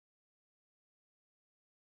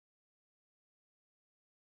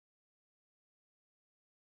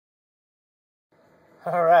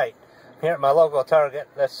Alright, here at my local Target,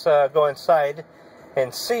 let's go inside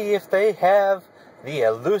and see if they have the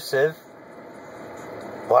elusive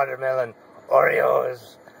watermelon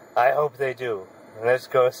Oreos. I hope they do. Let's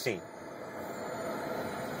go see.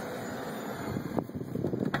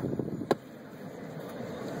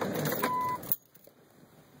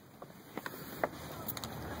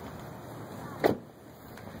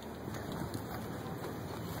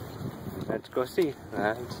 Let's go see.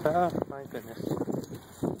 Oh my goodness.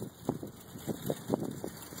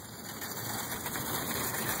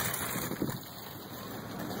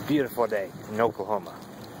 It's a beautiful day in Oklahoma.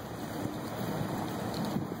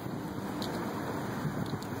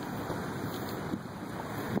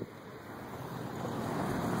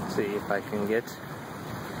 Let's see if I can get,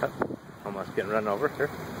 oh, almost getting run over here.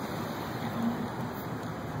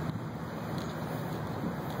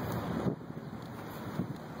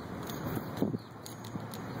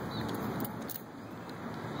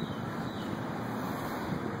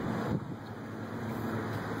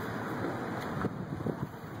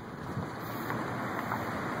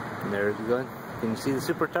 There's one. Can you see the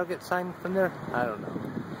Super Target sign from there? I don't know.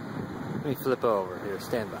 Let me flip over here.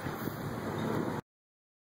 Stand by.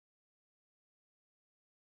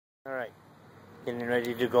 Alright. Getting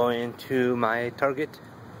ready to go into my Target.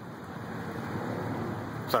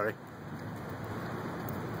 Sorry.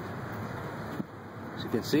 As you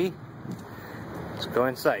can see, let's go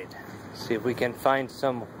inside. See if we can find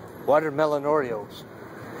some watermelon Oreos.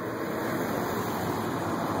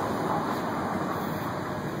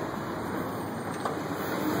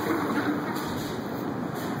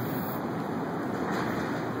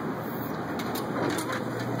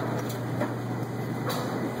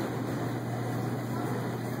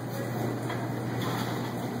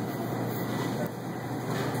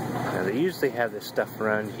 They usually have this stuff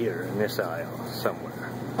around here in this aisle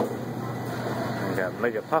somewhere. We got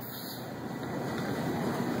Mega Puffs.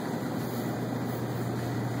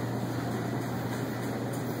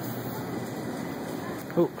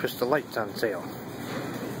 Oh, Crystal Light's on sale.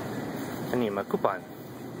 I need my coupon.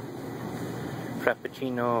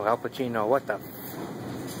 Frappuccino, Al Pacino, what the?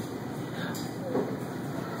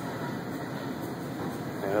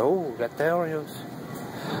 Oh, got the Oreos.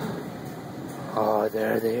 Oh,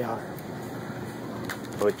 there they are.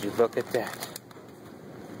 Would you look at that?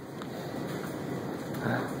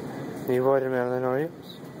 The watermelon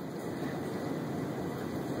Oreos.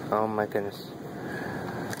 Oh my goodness.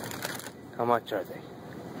 How much are they?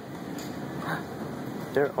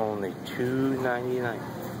 They're only $2.99.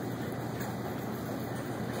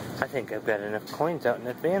 I think I've got enough coins out in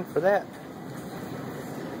that van for that.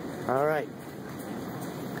 Alright.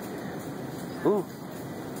 Ooh.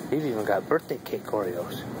 They've even got birthday cake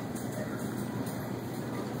Oreos.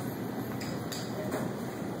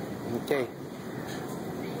 Okay.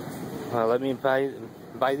 Well, let me buy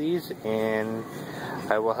these, and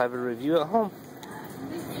I will have a review at home.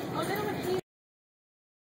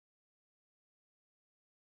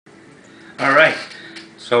 Alright,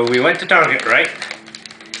 so we went to Target, right?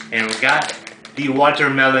 And we got the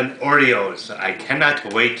watermelon Oreos. I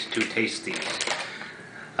cannot wait to taste these.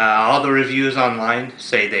 All the reviews online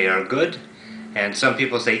say they are good, and some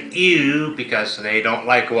people say ew because they don't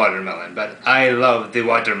like watermelon, but I love the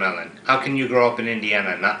watermelon. How can you grow up in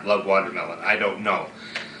Indiana and not love watermelon? I don't know.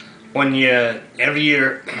 Every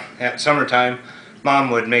year at summertime, Mom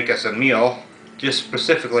would make us a meal just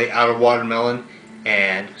specifically out of watermelon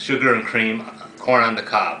and sugar and cream, corn on the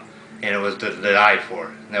cob, and it was to die for.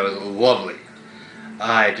 And that was lovely.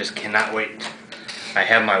 I just cannot wait. I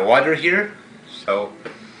have my water here, so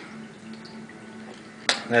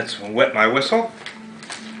let's wet my whistle.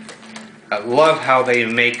 I love how they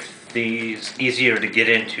make these easier to get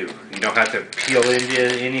into. You don't have to peel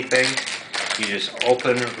into anything. You just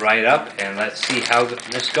open right up, and let's see how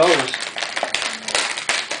this goes.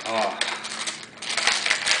 Oh.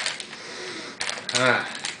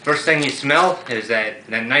 First thing you smell is that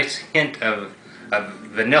nice hint of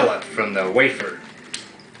vanilla from the wafer.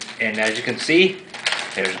 And as you can see,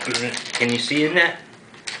 can you see in that?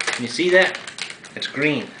 Can you see that? It's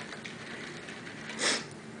green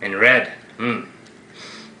and red.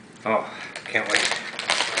 Oh, can't wait.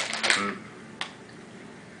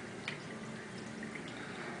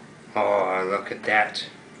 Oh, look at that.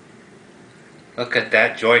 Look at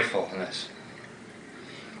that joyfulness.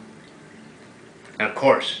 And of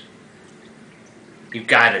course, you've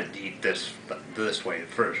got to eat this way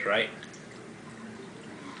first, right?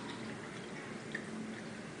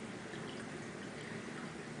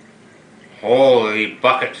 Holy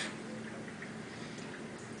bucket.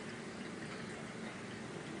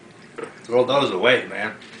 Throw those away,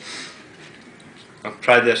 man. Let's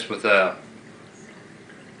try this with a.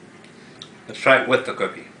 Let's try it with the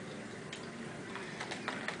cookie.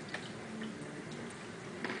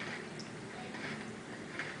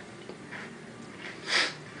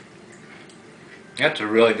 That's a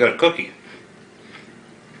really good cookie.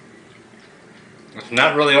 It's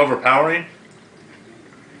not really overpowering.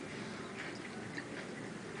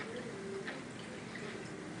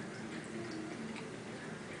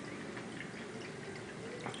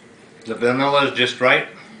 The vanilla is just right.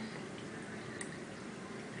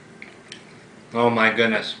 Oh my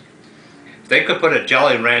goodness. If they could put a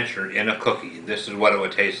Jolly Rancher in a cookie, this is what it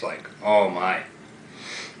would taste like. Oh my.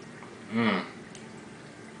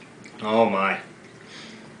 Oh my.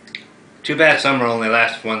 Too bad summer only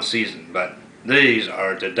lasts one season, but these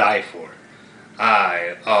are to die for.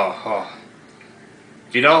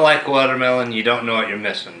 If you don't like watermelon, you don't know what you're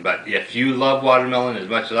missing. But if you love watermelon as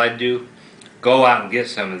much as I do, go out and get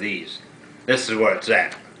some of these. This is where it's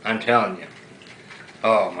at. I'm telling you.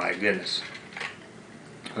 Oh my goodness.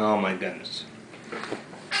 Oh my goodness.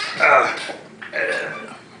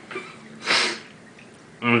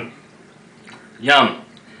 Yum.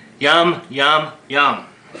 Yum, yum, yum.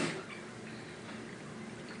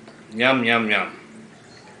 Yum, yum, yum.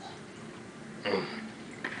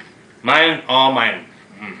 Mine, all mine.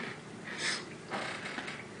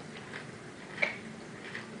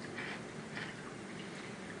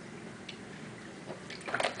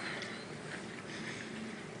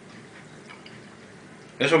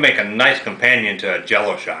 This will make a nice companion to a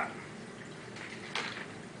Jello shot.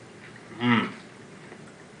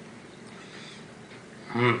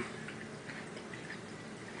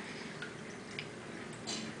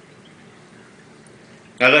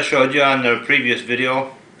 As I showed you on the previous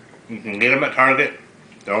video, you can get them at Target.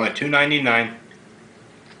 They're only $2.99.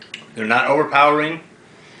 They're not overpowering.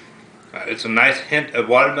 It's a nice hint of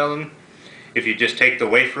watermelon. If you just take the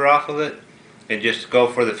wafer off of it and just go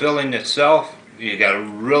for the filling itself, you got a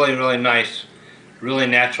really, really nice, really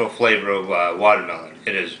natural flavor of watermelon.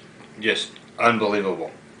 It is just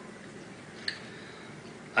unbelievable.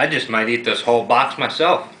 I just might eat this whole box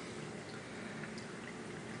myself.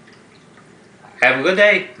 Have a good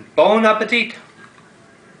day. Bon appetit.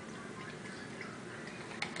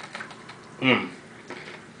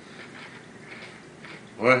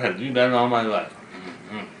 Where have you been all my life?